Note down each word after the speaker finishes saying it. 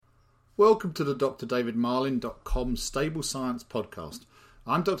Welcome to the drdavidmarlin.com Stable Science Podcast.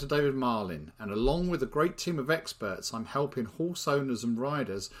 I'm Dr. David Marlin, and along with a great team of experts, I'm helping horse owners and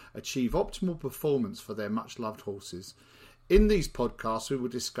riders achieve optimal performance for their much-loved horses. In these podcasts, we will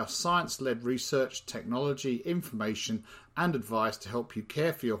discuss science-led research, technology, information, and advice to help you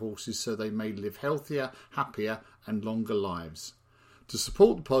care for your horses so they may live healthier, happier, and longer lives. To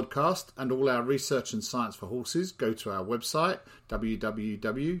support the podcast and all our research and science for horses, go to our website,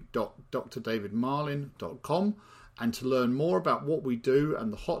 www.drdavidmarlin.com, and to learn more about what we do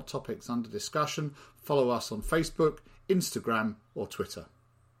and the hot topics under discussion, follow us on Facebook, Instagram, or Twitter.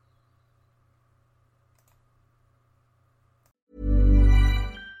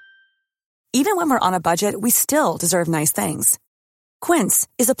 Even when we're on a budget, we still deserve nice things. Quince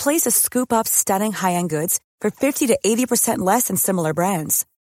is a place to scoop up stunning high-end goods for 50 to 80% less than similar brands.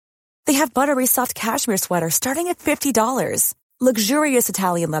 They have buttery soft cashmere sweaters starting at $50, luxurious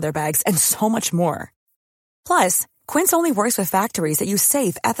Italian leather bags, and so much more. Plus, Quince only works with factories that use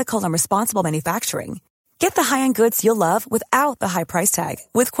safe, ethical, and responsible manufacturing. Get the high-end goods you'll love without the high price tag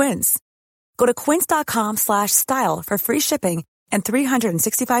with Quince. Go to quince.com/style for free shipping and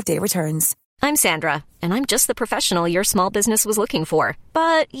 365-day returns. I'm Sandra, and I'm just the professional your small business was looking for.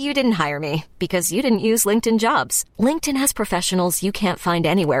 But you didn't hire me because you didn't use LinkedIn Jobs. LinkedIn has professionals you can't find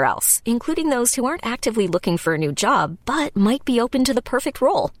anywhere else, including those who aren't actively looking for a new job, but might be open to the perfect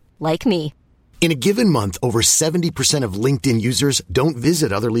role, like me. In a given month, over 70% of LinkedIn users don't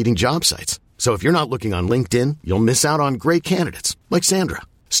visit other leading job sites. So if you're not looking on LinkedIn, you'll miss out on great candidates, like Sandra.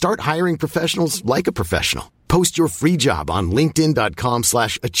 Start hiring professionals like a professional. Post your free job on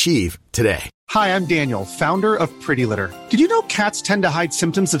linkedin.com/achieve today. Hi, I'm Daniel, founder of Pretty Litter. Did you know cats tend to hide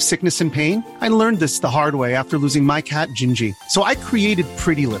symptoms of sickness and pain? I learned this the hard way after losing my cat, Gingy. So I created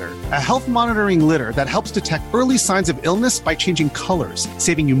Pretty Litter, a health monitoring litter that helps detect early signs of illness by changing colors,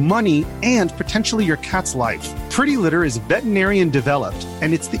 saving you money and potentially your cat's life. Pretty Litter is veterinarian developed,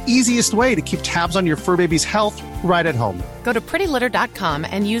 and it's the easiest way to keep tabs on your fur baby's health right at home. Go to prettylitter.com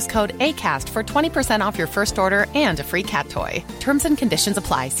and use code ACAST for 20% off your first order and a free cat toy. Terms and conditions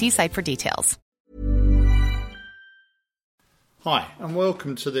apply. See site for details. Hi, and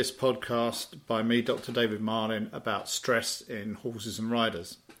welcome to this podcast by me, Dr. David Marlin, about stress in horses and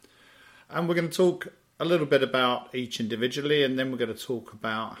riders. And we're going to talk a little bit about each individually, and then we're going to talk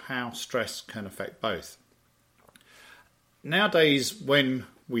about how stress can affect both. Nowadays, when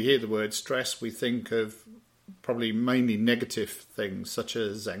we hear the word stress, we think of probably mainly negative things such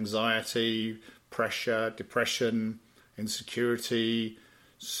as anxiety, pressure, depression, insecurity,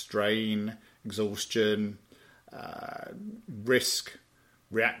 strain, exhaustion, risk,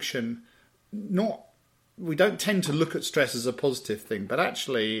 reaction. We don't tend to look at stress as a positive thing, but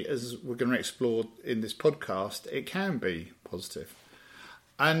actually, as we're going to explore in this podcast, it can be positive.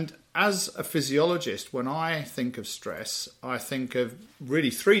 And as a physiologist, when I think of stress, I think of really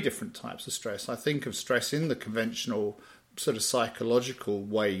three different types of stress. I think of stress in the conventional sort of psychological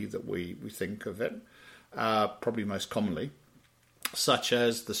way that we think of it, probably most commonly, such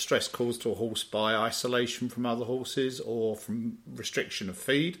as the stress caused to a horse by isolation from other horses or from restriction of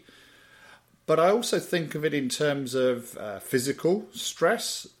feed. But I also think of it in terms of physical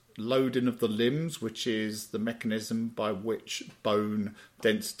stress, loading of the limbs, which is the mechanism by which bone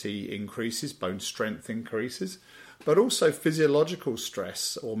density increases, bone strength increases, but also physiological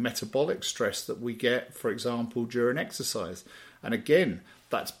stress or metabolic stress that we get, for example, during exercise. And again,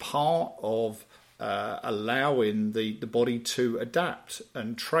 that's part of allowing the body to adapt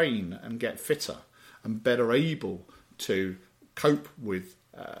and train and get fitter and better able to cope with,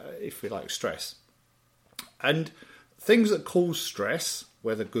 if we like, stress. And things that cause stress,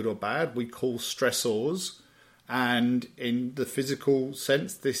 whether good or bad, we call stressors. And in the physical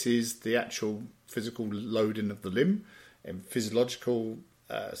sense, this is the actual physical loading of the limb. In physiological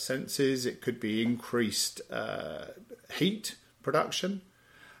senses, it could be increased heat production.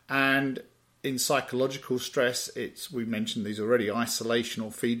 And in psychological stress, we mentioned these already, isolation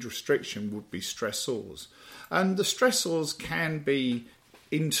or feed restriction would be stressors. And the stressors can be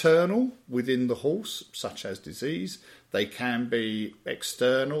internal within the horse, such as disease. They can be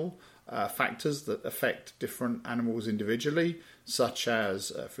external factors that affect different animals individually, such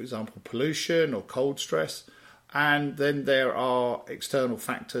as, for example, pollution or cold stress. And then there are external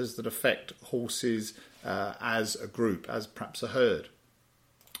factors that affect horses as a group, as perhaps a herd.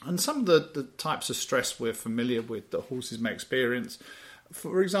 And some of the types of stress we're familiar with that horses may experience,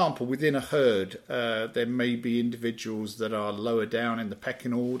 for example, within a herd, there may be individuals that are lower down in the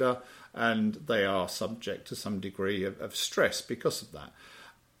pecking order and they are subject to some degree of stress because of that.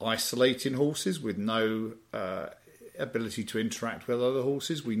 Isolating horses with no ability to interact with other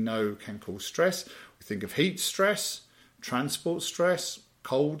horses, we know can cause stress. We think of heat stress, transport stress,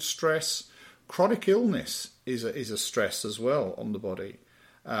 cold stress. Chronic illness is a stress as well on the body.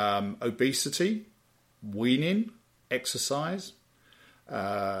 Obesity, weaning, exercise,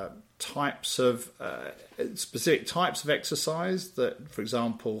 specific types of exercise, that, for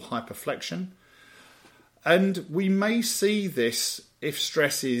example, hyperflexion. And we may see this if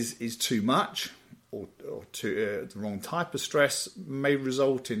stress is too much, or the wrong type of stress, may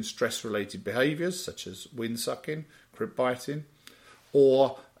result in stress-related behaviours such as wind-sucking, crib biting,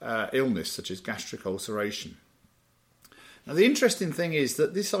 or illness such as gastric ulceration. Now, the interesting thing is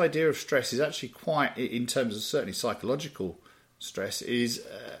that this idea of stress is actually quite, in terms of certainly psychological stress, is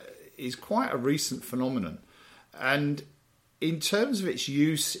quite a recent phenomenon. And in terms of its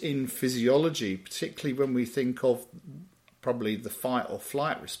use in physiology, particularly when we think of probably the fight or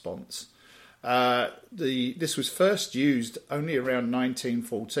flight response, this was first used only around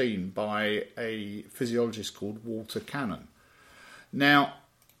 1914 by a physiologist called Walter Cannon. Now,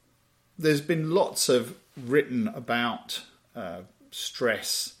 there's been lots of written about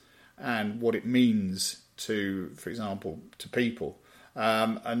stress and what it means to, for example, to people.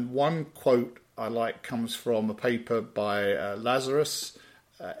 And one quote I like comes from a paper by Lazarus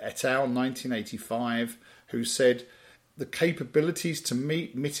et al. 1985, who said, "The capabilities to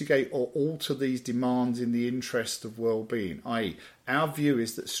meet, mitigate or alter these demands in the interest of well-being," i.e. our view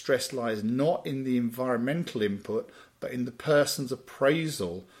is that stress lies not in the environmental input, but in the person's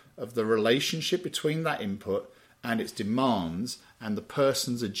appraisal of the relationship between that input and its demands and the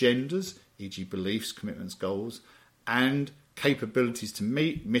person's agendas, e.g. beliefs, commitments, goals, and capabilities to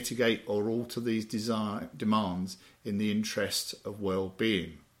meet, mitigate or alter these demands in the interest of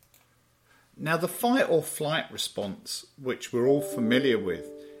well-being. Now, the fight or flight response, which we're all familiar with,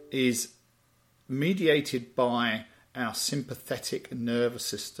 is mediated by our sympathetic nervous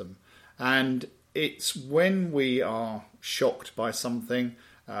system. And it's when we are shocked by something.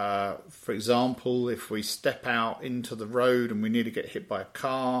 For example, if we step out into the road and we nearly get hit by a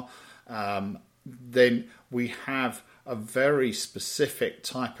car, then we have a very specific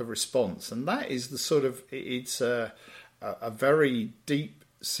type of response. And that is the sort of, it's a very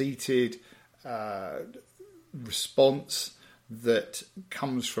deep-seated response that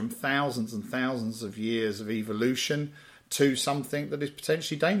comes from thousands and thousands of years of evolution to something that is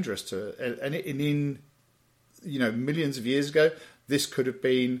potentially dangerous to it. And in millions of years ago, this could have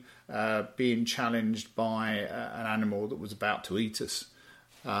been being challenged by an animal that was about to eat us.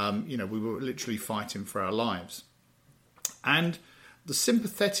 We were literally fighting for our lives. And the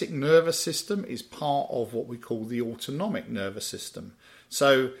sympathetic nervous system is part of what we call the autonomic nervous system.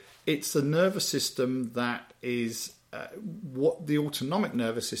 So it's the nervous system that is, what the autonomic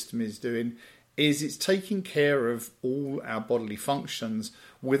nervous system is doing is it's taking care of all our bodily functions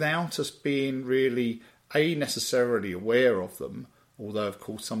without us being really, necessarily aware of them. Although, of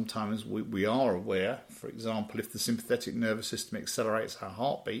course, sometimes we are aware. For example, if the sympathetic nervous system accelerates our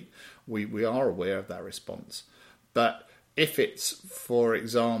heartbeat, we are aware of that response. But if it's, for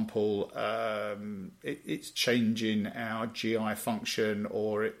example, it's changing our GI function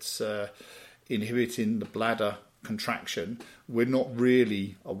or it's inhibiting the bladder contraction, we're not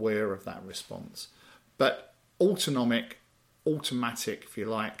really aware of that response. But automatic, if you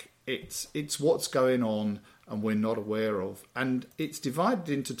like, it's what's going on and we're not aware of. And it's divided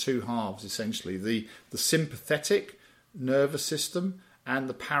into two halves, essentially, the sympathetic nervous system and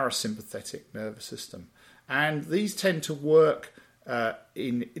the parasympathetic nervous system. And these tend to work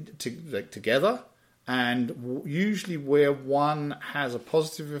together, and usually where one has a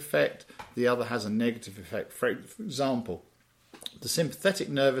positive effect, the other has a negative effect. For example, the sympathetic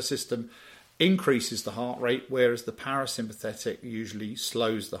nervous system increases the heart rate, whereas the parasympathetic usually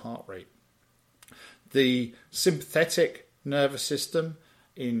slows the heart rate. The sympathetic nervous system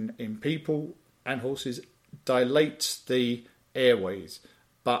in people and horses dilates the airways,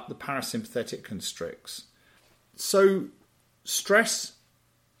 but the parasympathetic constricts. So stress,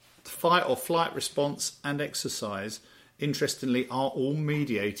 fight or flight response and exercise, interestingly, are all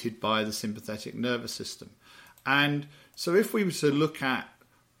mediated by the sympathetic nervous system. And so if we were to look at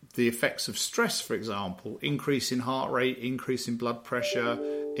the effects of stress, for example, increase in heart rate, increase in blood pressure,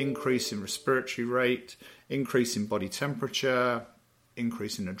 increase in respiratory rate, increase in body temperature,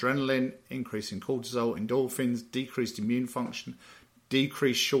 increase in adrenaline, increase in cortisol, endorphins, decreased immune function,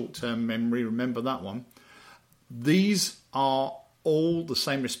 decreased short-term memory, remember that one. These are all the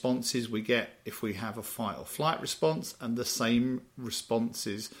same responses we get if we have a fight or flight response and the same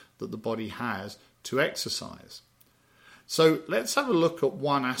responses that the body has to exercise. So let's have a look at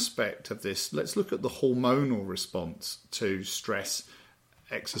one aspect of this. Let's look at the hormonal response to stress,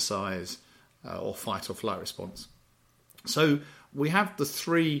 exercise, or fight or flight response. So we have the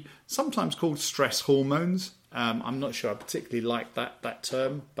three, sometimes called stress hormones. I'm not sure I particularly like that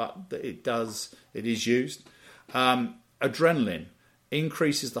term, but it is used. Adrenaline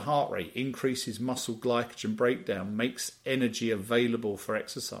increases the heart rate, increases muscle glycogen breakdown, makes energy available for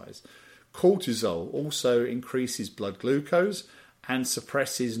exercise. Cortisol also increases blood glucose and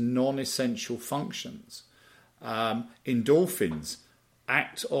suppresses non-essential functions. Endorphins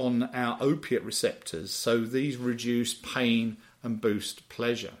act on our opiate receptors, so these reduce pain and boost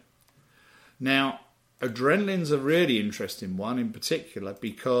pleasure. Now, adrenaline's a really interesting one in particular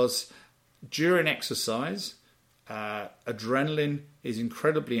because during exercise, adrenaline is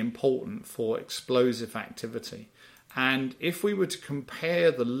incredibly important for explosive activity. And if we were to compare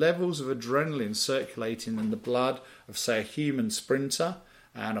the levels of adrenaline circulating in the blood of, say, a human sprinter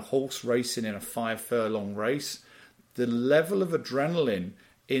and a horse racing in a 5-furlong race, the level of adrenaline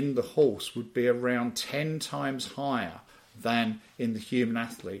in the horse would be around 10 times higher than in the human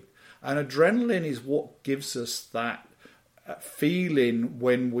athlete. And adrenaline is what gives us that feeling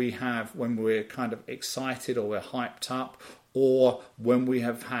when we're kind of excited or we're hyped up, or when we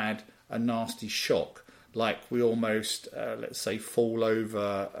have had a nasty shock, like we almost, let's say, fall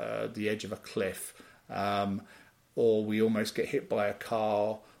over the edge of a cliff, or we almost get hit by a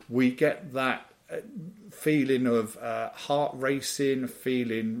car. We get that feeling of heart racing,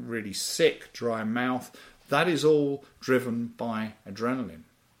 feeling really sick, dry mouth. That is all driven by adrenaline.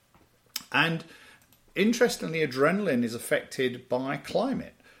 And interestingly, adrenaline is affected by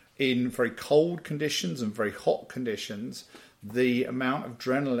climate. In very cold conditions and very hot conditions, the amount of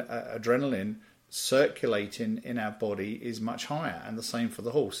adrenaline circulating in our body is much higher, and the same for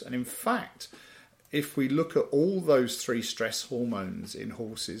the horse. And in fact, if we look at all those three stress hormones in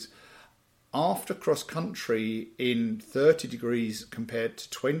horses, after cross country in 30 degrees compared to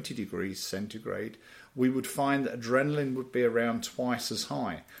 20 degrees centigrade, we would find that adrenaline would be around twice as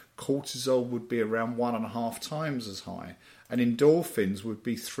high, cortisol would be around 1.5 times as high, and endorphins would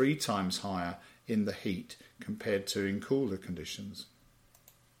be 3 times higher in the heat compared to in cooler conditions.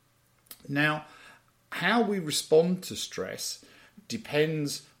 Now, how we respond to stress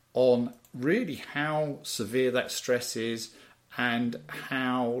depends on really how severe that stress is and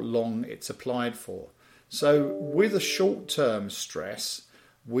how long it's applied for. So with a short-term stress,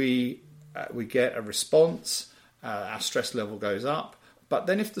 we get a response, our stress level goes up, but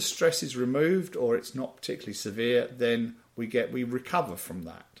then if the stress is removed or it's not particularly severe, then we recover from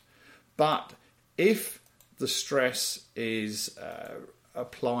that. But if the stress is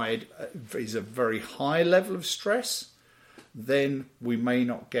applied, is a very high level of stress, then we may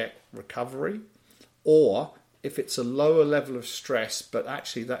not get recovery. Or if it's a lower level of stress, but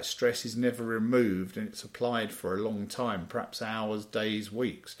actually that stress is never removed and it's applied for a long time, perhaps hours, days,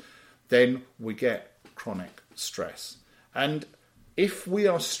 weeks, then we get chronic stress. And if we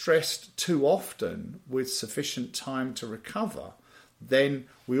are stressed too often with sufficient time to recover, then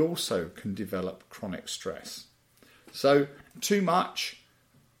we also can develop chronic stress. So too much,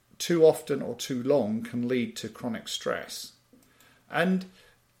 too often or too long can lead to chronic stress. And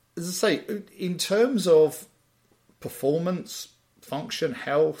as I say, in terms of performance, function,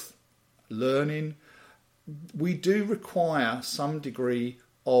 health, learning, we do require some degree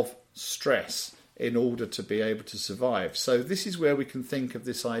of stress in order to be able to survive. So this is where we can think of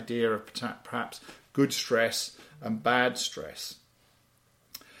this idea of perhaps good stress and bad stress.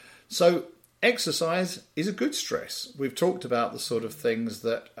 So exercise is a good stress. We've talked about the sort of things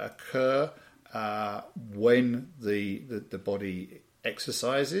that occur when the body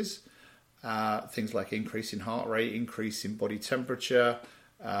exercises. Things like increase in heart rate, increase in body temperature.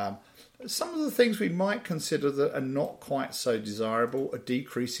 Some of the things we might consider that are not quite so desirable, a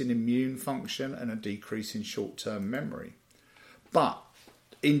decrease in immune function and a decrease in short-term memory. But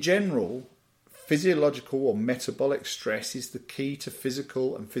in general, physiological or metabolic stress is the key to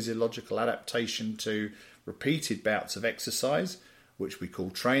physical and physiological adaptation to repeated bouts of exercise, which we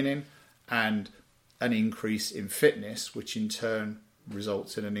call training, and an increase in fitness, which in turn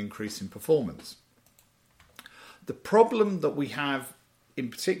results in an increase in performance. The problem that we have in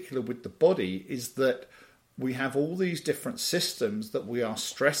particular with the body is that we have all these different systems that we are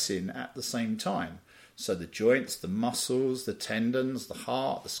stressing at the same time. So the joints, the muscles, the tendons, the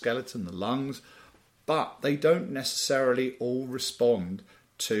heart, the skeleton, the lungs, but they don't necessarily all respond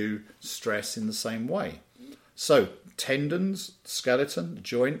to stress in the same way. So tendons, skeleton,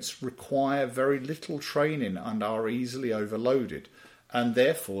 joints require very little training and are easily overloaded, and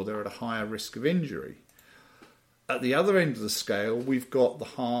therefore they're at a higher risk of injury. At the other end of the scale, we've got the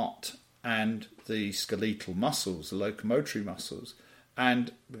heart and the skeletal muscles, the locomotory muscles.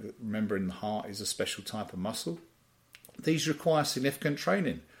 And remembering the heart is a special type of muscle. These require significant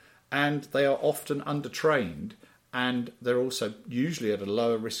training, and they are often undertrained, and they're also usually at a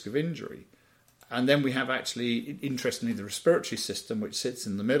lower risk of injury. And then we have actually, interestingly, the respiratory system, which sits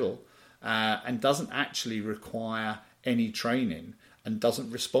in the middle and doesn't actually require any training and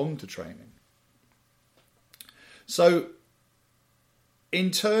doesn't respond to training. So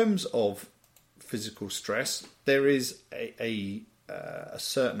in terms of physical stress, there is a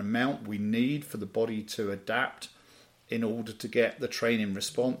certain amount we need for the body to adapt in order to get the training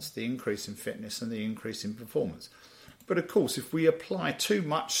response, the increase in fitness and the increase in performance. But of course, if we apply too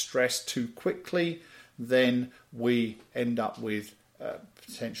much stress too quickly, then we end up with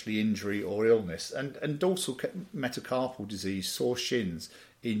potentially injury or illness. And dorsal metacarpal disease, sore shins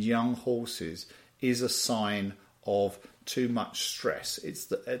in young horses, is a sign of too much stress. It's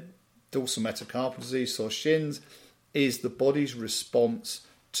the dorsal metacarpal disease, sore shins, is the body's response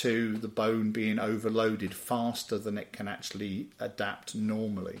to the bone being overloaded faster than it can actually adapt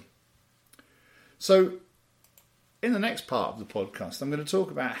normally. So in the next part of the podcast, I'm going to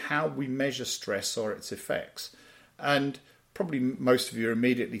talk about how we measure stress or its effects. And probably most of you are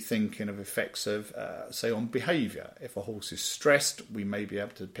immediately thinking of effects of, say, on behaviour. If a horse is stressed, we may be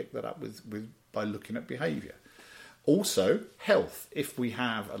able to pick that up by looking at behaviour. Also, health. If we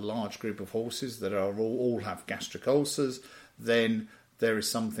have a large group of horses that are all have gastric ulcers, then there is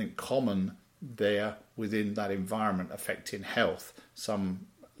something common there within that environment affecting health, some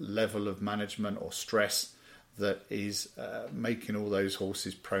level of management or stress that is making all those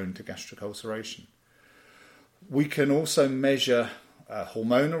horses prone to gastric ulceration. We can also measure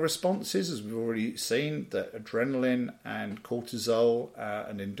hormonal responses, as we've already seen, that adrenaline and cortisol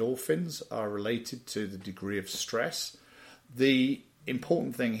and endorphins are related to the degree of stress. The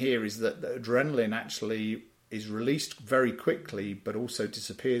important thing here is that the adrenaline actually is released very quickly, but also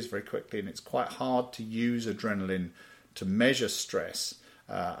disappears very quickly, and it's quite hard to use adrenaline to measure stress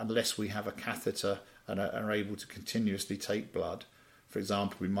unless we have a catheter and are able to continuously take blood. For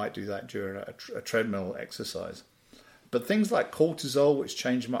example, we might do that during a treadmill exercise. But things like cortisol, which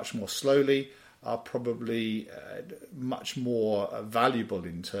change much more slowly, are probably much more valuable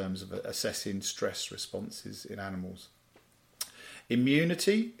in terms of assessing stress responses in animals.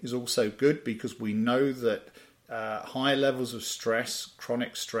 Immunity is also good because we know that high levels of stress,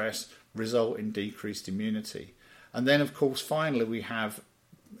 chronic stress, result in decreased immunity. And then, of course, finally, we have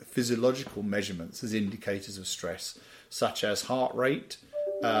physiological measurements as indicators of stress, such as heart rate,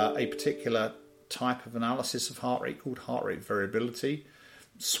 a particular type of analysis of heart rate called heart rate variability,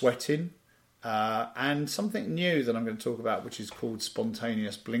 sweating, and something new that I'm going to talk about, which is called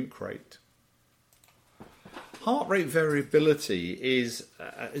spontaneous blink rate. Heart rate variability is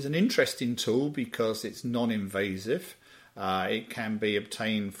an interesting tool because it's non-invasive. It can be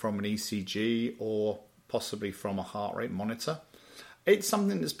obtained from an ECG or possibly from a heart rate monitor. It's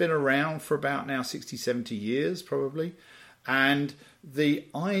something that's been around for about now 60, 70 years probably. And the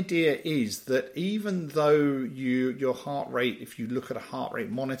idea is that even though your heart rate, if you look at a heart rate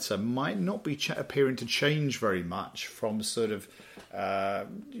monitor, might not be appearing to change very much from sort of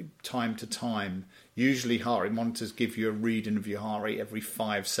time to time. Usually heart rate monitors give you a reading of your heart rate every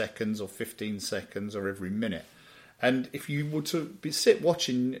 5 seconds or 15 seconds or every minute. And if you were to sit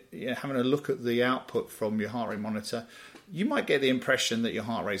watching, having a look at the output from your heart rate monitor, you might get the impression that your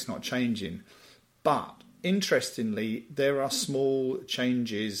heart rate's not changing. But interestingly, there are small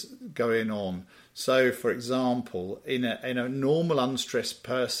changes going on. So, for example, in a normal unstressed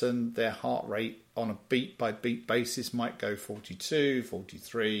person, their heart rate on a beat-by-beat basis might go 42,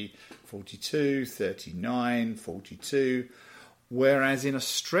 43, 42, 39, 42. Whereas in a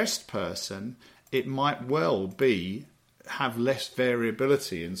stressed person, it might well have less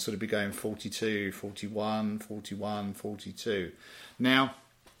variability and sort of be going 42, 41, 41, 42. Now,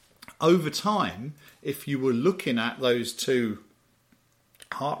 over time, if you were looking at those two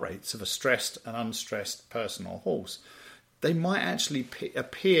heart rates of a stressed and unstressed person or horse, they might actually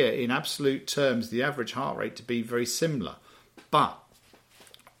appear in absolute terms, the average heart rate, to be very similar. But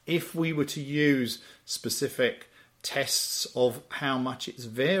if we were to use specific tests of how much it's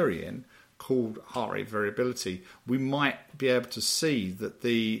varying, called heart rate variability, we might be able to see that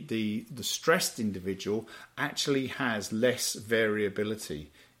the stressed individual actually has less variability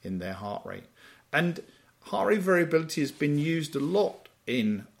in their heart rate. And heart rate variability has been used a lot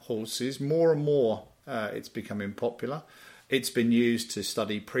in horses. More and more it's becoming popular. It's been used to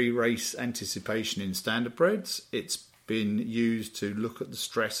study pre-race anticipation in standardbreds. It's been used to look at the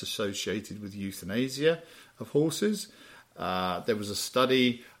stress associated with euthanasia of horses. There was a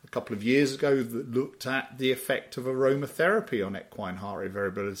study a couple of years ago that looked at the effect of aromatherapy on equine heart rate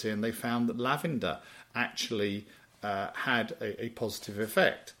variability, and they found that lavender actually had a positive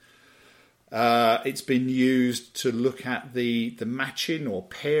effect. It's been used to look at the matching or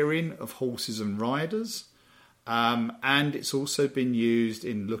pairing of horses and riders, and it's also been used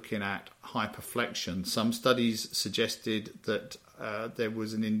in looking at hyperflexion. Some studies suggested that there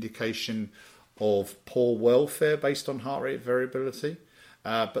was an indication of poor welfare based on heart rate variability,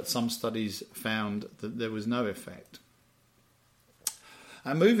 but some studies found that there was no effect.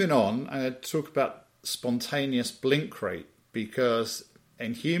 And moving on, I'm going to talk about spontaneous blink rate, because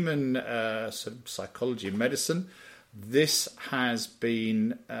in human sort of psychology and medicine, this has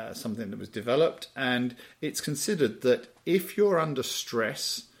been something that was developed, and it's considered that if you're under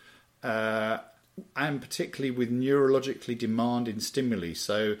stress, and particularly with neurologically demanding stimuli.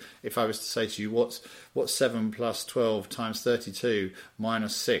 So if I was to say to you, what's 7 plus 12 times 32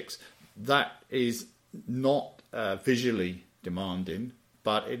 minus 6, that is not visually demanding,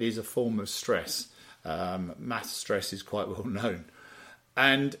 but it is a form of stress. Math stress is quite well known.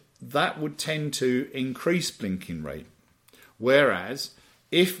 And that would tend to increase blinking rate. Whereas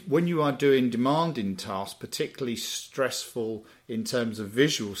when you are doing demanding tasks, particularly stressful in terms of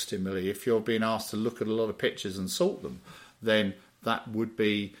visual stimuli, if you're being asked to look at a lot of pictures and sort them, then that would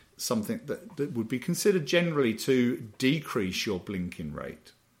be something that would be considered generally to decrease your blinking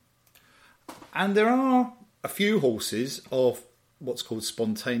rate. And there are a few horses of what's called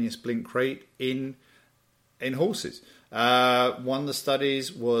spontaneous blink rate in horses. One of the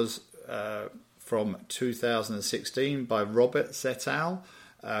studies was from 2016 by Roberts et al.,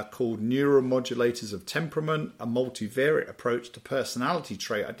 called Neuromodulators of Temperament, a multivariate approach to personality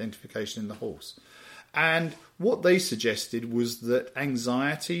trait identification in the horse. And what they suggested was that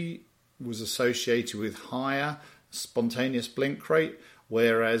anxiety was associated with higher spontaneous blink rate,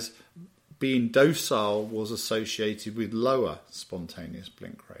 whereas being docile was associated with lower spontaneous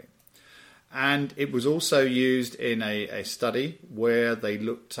blink rate. And it was also used in a study where they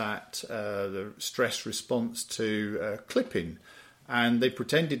looked at the stress response to clipping. And they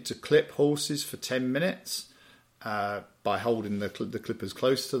pretended to clip horses for 10 minutes by holding the clippers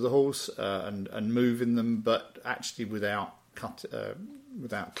close to the horse and moving them, but actually without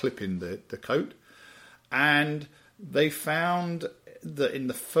clipping the coat. And they found that in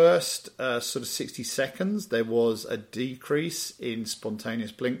the first sort of 60 seconds, there was a decrease in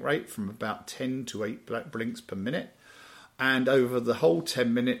spontaneous blink rate from about 10 to 8 blinks per minute. And over the whole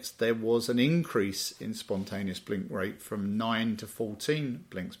 10 minutes, there was an increase in spontaneous blink rate from 9 to 14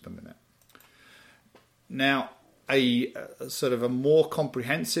 blinks per minute. Now, a sort of a more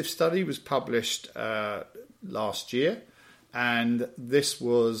comprehensive study was published last year, and this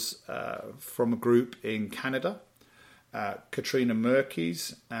was from a group in Canada, Katrina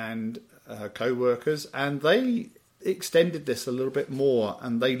Merkes and her co-workers, and they extended this a little bit more,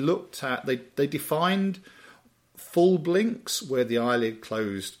 and they looked at, they defined full blinks where the eyelid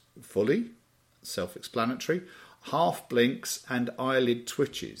closed fully, self-explanatory, half blinks and eyelid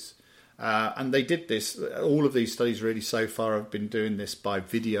twitches. And they did this, all of these studies really so far have been doing this by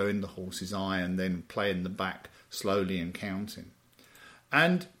videoing the horse's eye and then playing them back slowly and counting.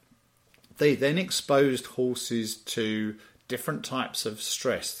 And they then exposed horses to different types of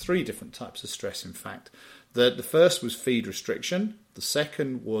stress, 3 different types of stress in fact. The first was feed restriction, the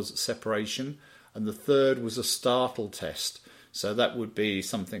second was separation, and the third was a startle test. So that would be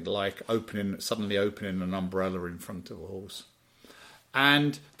something like suddenly opening an umbrella in front of a horse.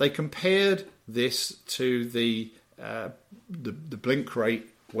 And they compared this to the blink rate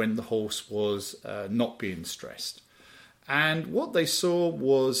when the horse was not being stressed. And what they saw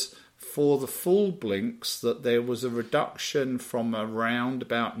was for the full blinks that there was a reduction from around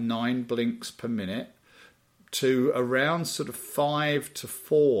about 9 blinks per minute to around sort of 5 to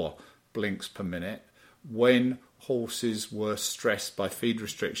 4 blinks per minute when horses were stressed by feed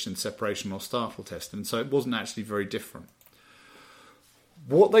restriction, separation or startle test. And so it wasn't actually very different.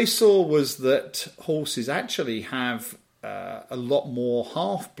 What they saw was that horses actually have a lot more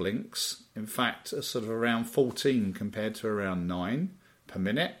half blinks, in fact sort of around 14 compared to around 9 per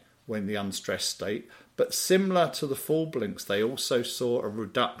minute when the unstressed state. But similar to the full blinks, they also saw a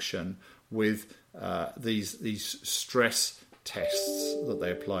reduction with these stress tests that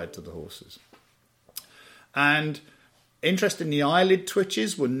they applied to the horses. And interestingly, the eyelid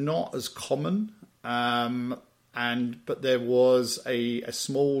twitches were not as common, but there was a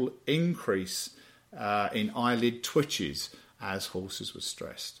small increase in eyelid twitches as horses were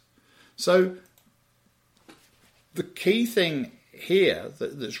stressed. So the key thing here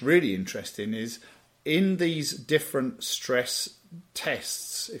that's really interesting is in these different stress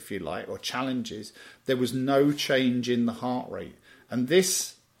tests, if you like, or challenges, there was no change in the heart rate. And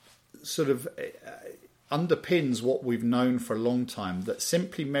this sort of underpins what we've known for a long time, that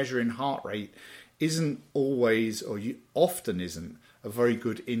simply measuring heart rate isn't always, or often isn't, a very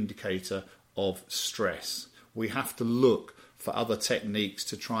good indicator of stress. We have to look for other techniques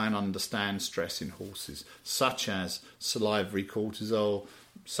to try and understand stress in horses, such as salivary cortisol,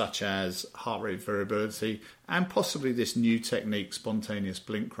 such as heart rate variability, and possibly this new technique, spontaneous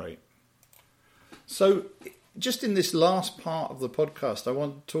blink rate. So just in this last part of the podcast, I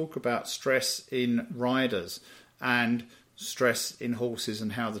want to talk about stress in riders and stress in horses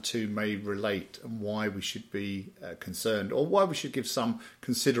and how the two may relate and why we should be concerned, or why we should give some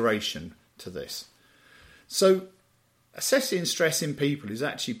consideration to this. So assessing stress in people is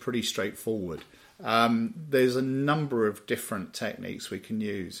actually pretty straightforward. There's a number of different techniques we can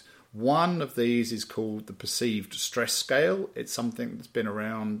use. One of these is called the Perceived Stress Scale. It's something that's been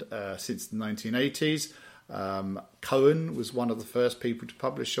around since the 1980s. Cohen was one of the first people to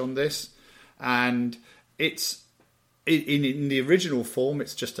publish on this, and it's in the original form.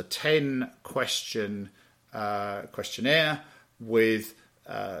 It's just a 10-question questionnaire with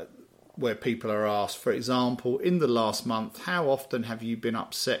where people are asked, for example, in the last month, how often have you been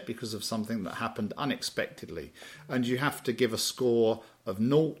upset because of something that happened unexpectedly? And you have to give a score of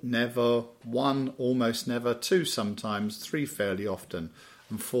 0, never, 1, almost never, 2 sometimes, 3 fairly often,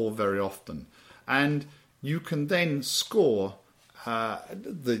 and 4 very often. And you can then score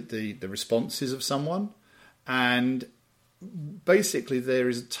the responses of someone, and basically there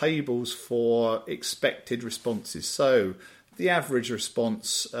is tables for expected responses. So the average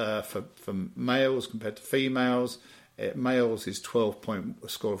response for males compared to females, males is a score of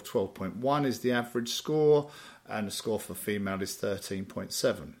 12.1 is the average score, and the score for female is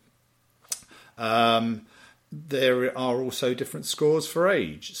 13.7. There are also different scores for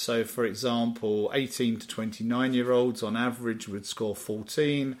age. So, for example, 18 to 29-year-olds on average would score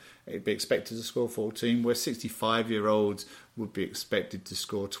 14. It'd be expected to score 14, where 65-year-olds would be expected to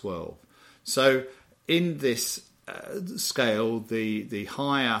score 12. So, in this scale, the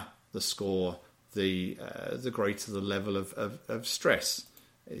higher the score, the greater the level of stress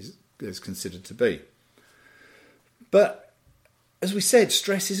is considered to be. But as we said,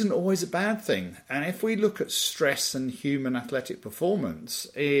 stress isn't always a bad thing. And if we look at stress and human athletic performance,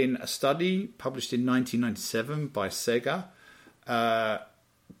 in a study published in 1997 by Seger,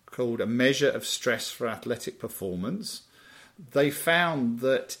 called A Measure of Stress for Athletic Performance, they found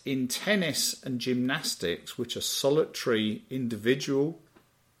that in tennis and gymnastics, which are solitary individual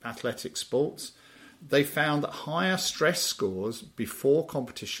athletic sports, they found that higher stress scores before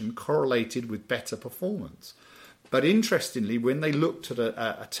competition correlated with better performance. But interestingly, when they looked at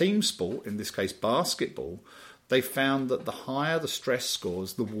a team sport, in this case basketball, they found that the higher the stress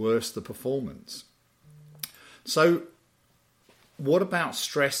scores, the worse the performance. So what about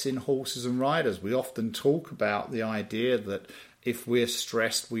stress in horses and riders? We often talk about the idea that if we're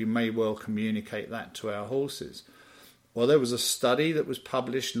stressed, we may well communicate that to our horses. Well, there was a study that was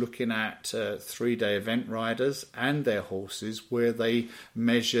published looking at 3-day event riders and their horses where they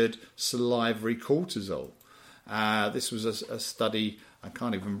measured salivary cortisol. This was a study, I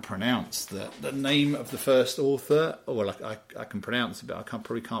can't even pronounce the name of the first author. Oh, well, I can pronounce it, but I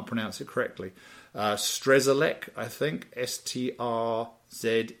probably can't pronounce it correctly. Strzelecek, I think, Strzelec.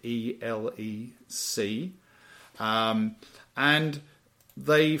 And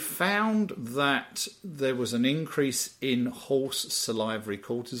they found that there was an increase in horse salivary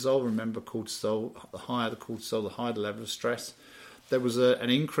cortisol. Remember, cortisol, the higher the cortisol, the higher the level of stress. There was an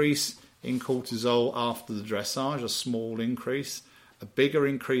increase in cortisol after the dressage, a small increase, a bigger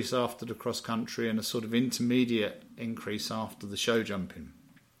increase after the cross country, and a sort of intermediate increase after the show jumping.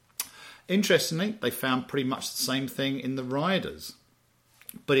 Interestingly, they found pretty much the same thing in the riders.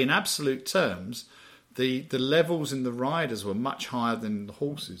 But in absolute terms, the levels in the riders were much higher than the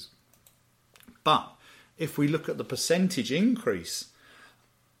horses. But if we look at the percentage increase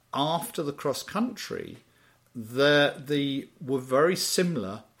after the cross country, they were very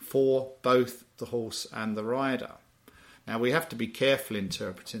similar for both the horse and the rider. Now, we have to be careful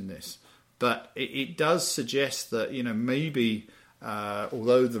interpreting this, but it does suggest that, maybe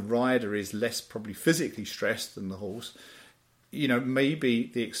although the rider is less probably physically stressed than the horse, maybe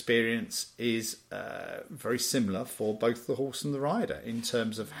the experience is very similar for both the horse and the rider in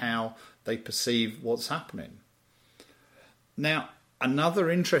terms of how they perceive what's happening. Now, another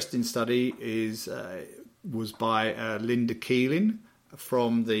interesting study was by Linda Keeling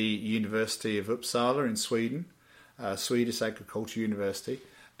from the University of Uppsala in Sweden, Swedish Agricultural University,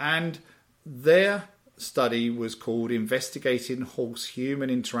 and their study was called Investigating Horse-Human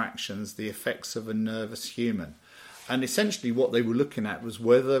Interactions, the Effects of a Nervous Human. And essentially what they were looking at was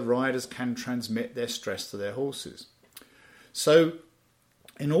whether riders can transmit their stress to their horses. So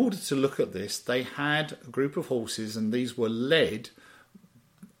in order to look at this, they had a group of horses, and these were led,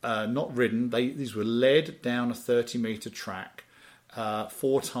 not ridden, these were led down a 30-metre track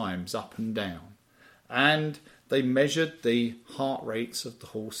 4 times up and down. And they measured the heart rates of the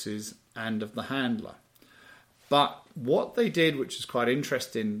horses and of the handler. But what they did, which is quite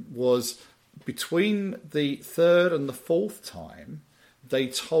interesting, was between the 3rd and the 4th time, they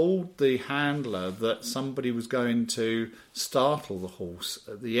told the handler that somebody was going to startle the horse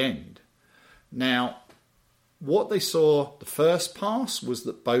at the end. Now, what they saw the first pass was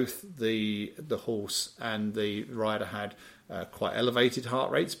that both the horse and the rider had quite elevated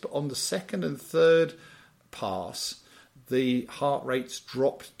heart rates, but on the 2nd and 3rd pass, the heart rates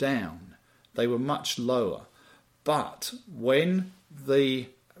dropped down. They were much lower. But when the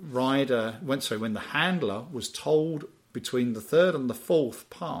handler was told between the 3rd and the 4th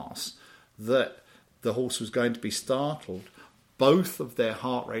pass that the horse was going to be startled, both of their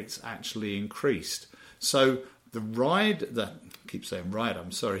heart rates actually increased. So the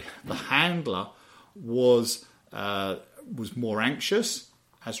handler was more anxious,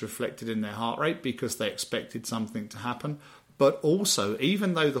 as reflected in their heart rate, because they expected something to happen. But also,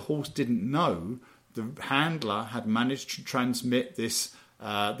 even though the horse didn't know, the handler had managed to transmit this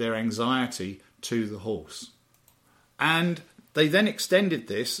their anxiety to the horse. And they then extended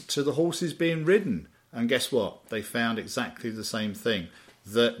this to the horses being ridden. And guess what? They found exactly the same thing.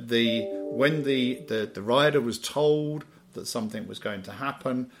 That when the rider was told that something was going to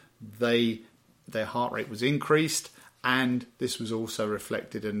happen, their heart rate was increased, and this was also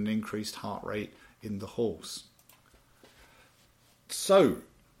reflected in an increased heart rate in the horse. So,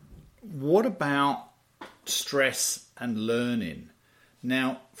 what about stress and learning?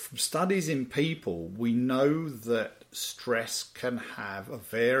 Now, from studies in people, we know that stress can have a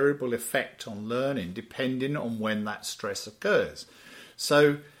variable effect on learning depending on when that stress occurs.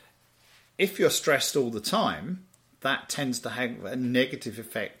 So, if you're stressed all the time, that tends to have a negative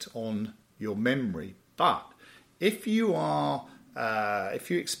effect on your memory. But if you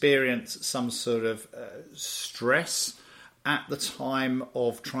experience some sort of stress at the time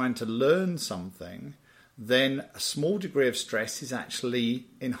of trying to learn something, then a small degree of stress actually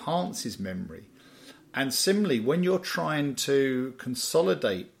enhances memory. And similarly, when you're trying to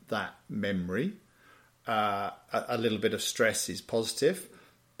consolidate that memory, a little bit of stress is positive.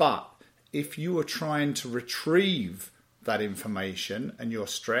 But if you are trying to retrieve that information and you're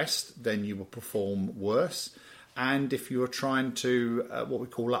stressed, then you will perform worse. And if you are trying to what we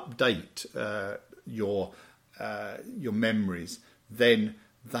call update your memories, then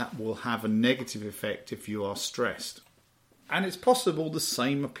that will have a negative effect if you are stressed. And it's possible the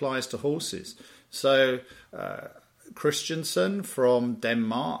same applies to horses. So Christensen from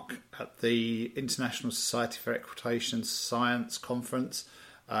Denmark at the International Society for Equitation Science Conference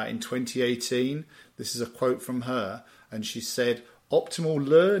in 2018, this is a quote from her, and she said, "Optimal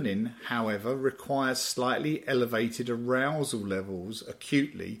learning, however, requires slightly elevated arousal levels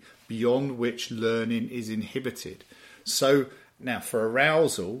acutely, beyond which learning is inhibited." So now for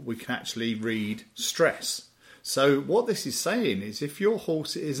arousal, we can actually read stress. So what this is saying is if your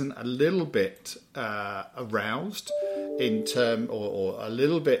horse isn't a little bit aroused or a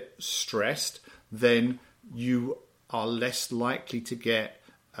little bit stressed, then you are less likely to get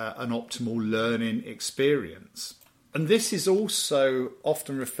an optimal learning experience. And this is also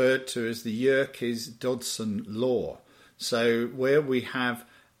often referred to as the Yerkes-Dodson law. So where we have,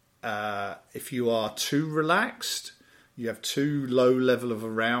 if you are too relaxed, you have too low level of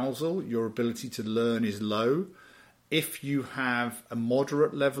arousal, your ability to learn is low. If you have a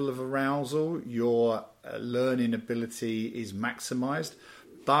moderate level of arousal, your learning ability is maximized.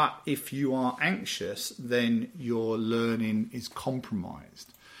 But if you are anxious, then your learning is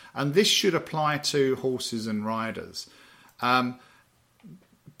compromised. And this should apply to horses and riders.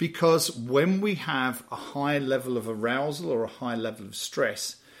 Because when we have a high level of arousal or a high level of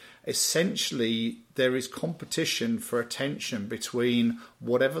stress, essentially there is competition for attention between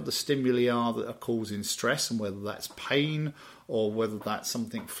whatever the stimuli are that are causing stress, and whether that's pain or whether that's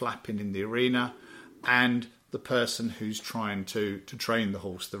something flapping in the arena, and the person who's trying to train the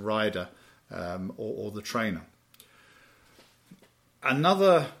horse, the rider or the trainer.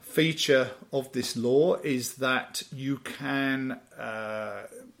 Another feature of this law is that you can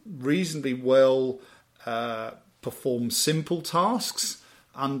reasonably well perform simple tasks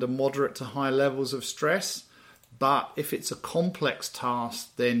under moderate to high levels of stress, But if it's a complex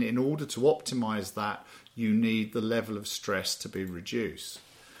task, then in order to optimize that, you need the level of stress to be reduced.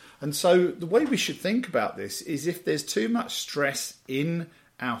 And so the way we should think about this is if there's too much stress in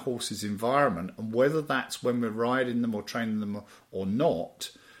our horse's environment, and whether that's when we're riding them or training them or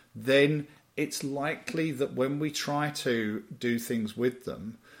not, then it's likely that when we try to do things with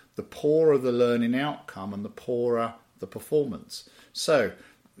them, the poorer the learning outcome and the poorer the performance. So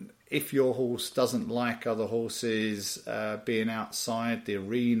if your horse doesn't like other horses being outside the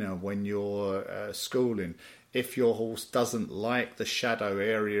arena when you're schooling, if your horse doesn't like the shadow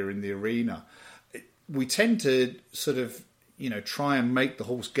area in the arena, we tend to sort of try and make the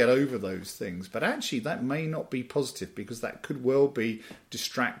horse get over those things. But actually that may not be positive, because that could well be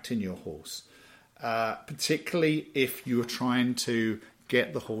distracting your horse, particularly if you're trying to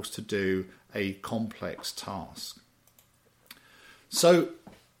get the horse to do a complex task. So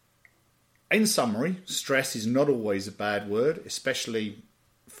in summary, stress is not always a bad word, especially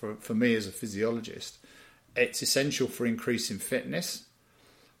for me as a physiologist. It's essential for increasing fitness,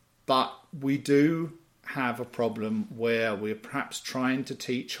 but we do have a problem where we're perhaps trying to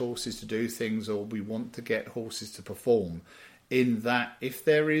teach horses to do things, or we want to get horses to perform, in that if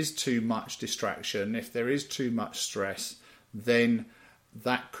there is too much distraction, if there is too much stress, then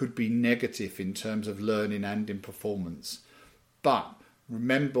that could be negative in terms of learning and in performance. But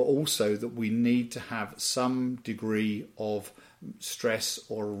remember also that we need to have some degree of stress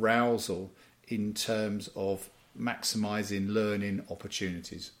or arousal in terms of maximizing learning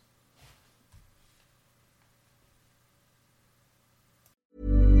opportunities.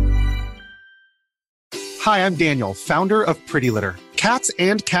 Hi, I'm Daniel, founder of Pretty Litter. Cats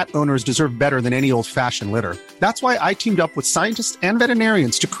and cat owners deserve better than any old-fashioned litter. That's why I teamed up with scientists and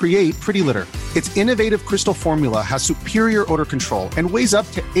veterinarians to create Pretty Litter. Its innovative crystal formula has superior odor control and weighs up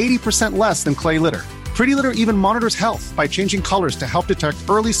to 80% less than clay litter. Pretty Litter even monitors health by changing colors to help detect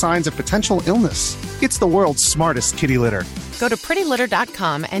early signs of potential illness. It's the world's smartest kitty litter. Go to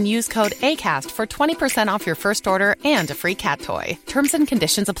prettylitter.com and use code ACAST for 20% off your first order and a free cat toy. Terms and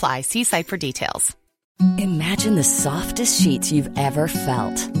conditions apply. See site for details. Imagine the softest sheets you've ever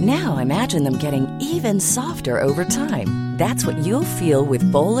felt. Now imagine them getting even softer over time. That's what you'll feel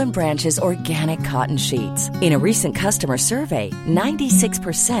with Boll & Branch's organic cotton sheets. In a recent customer survey,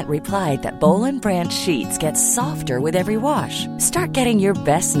 96% replied that Boll & Branch sheets get softer with every wash. Start getting your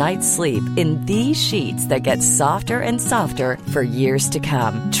best night's sleep in these sheets that get softer and softer for years to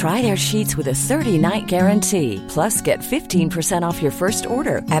come. Try their sheets with a 30-night guarantee. Plus, get 15% off your first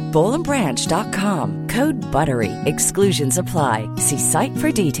order at bollandbranch.com. Code BUTTERY. Exclusions apply. See site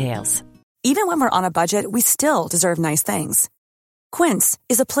for details. Even when we're on a budget, we still deserve nice things. Quince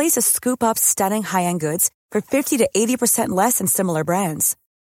is a place to scoop up stunning high-end goods for 50 to 80% less than similar brands.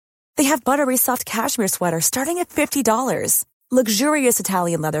 They have buttery soft cashmere sweaters starting at $50, luxurious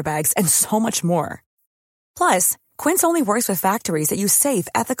Italian leather bags, and so much more. Plus, Quince only works with factories that use safe,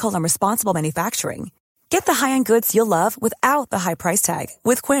 ethical, and responsible manufacturing. Get the high-end goods you'll love without the high price tag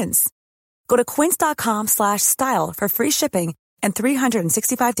with Quince. Go to quince.com/style for free shipping and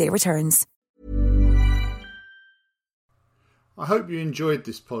 365-day returns. I hope you enjoyed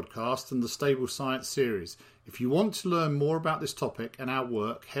this podcast and the Stable Science series. If you want to learn more about this topic and our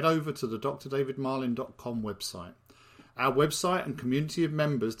work, head over to the drdavidmarlin.com website. Our website and community of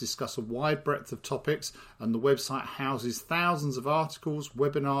members discuss a wide breadth of topics, and the website houses thousands of articles,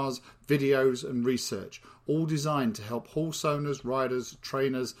 webinars, videos and research, all designed to help horse owners, riders,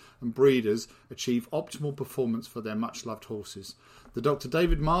 trainers and breeders achieve optimal performance for their much-loved horses. The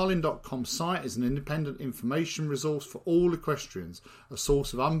drdavidmarlin.com site is an independent information resource for all equestrians, a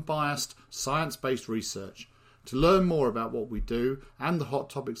source of unbiased, science-based research. To learn more about what we do and the hot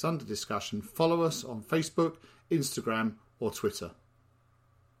topics under discussion, follow us on Facebook, Instagram or Twitter.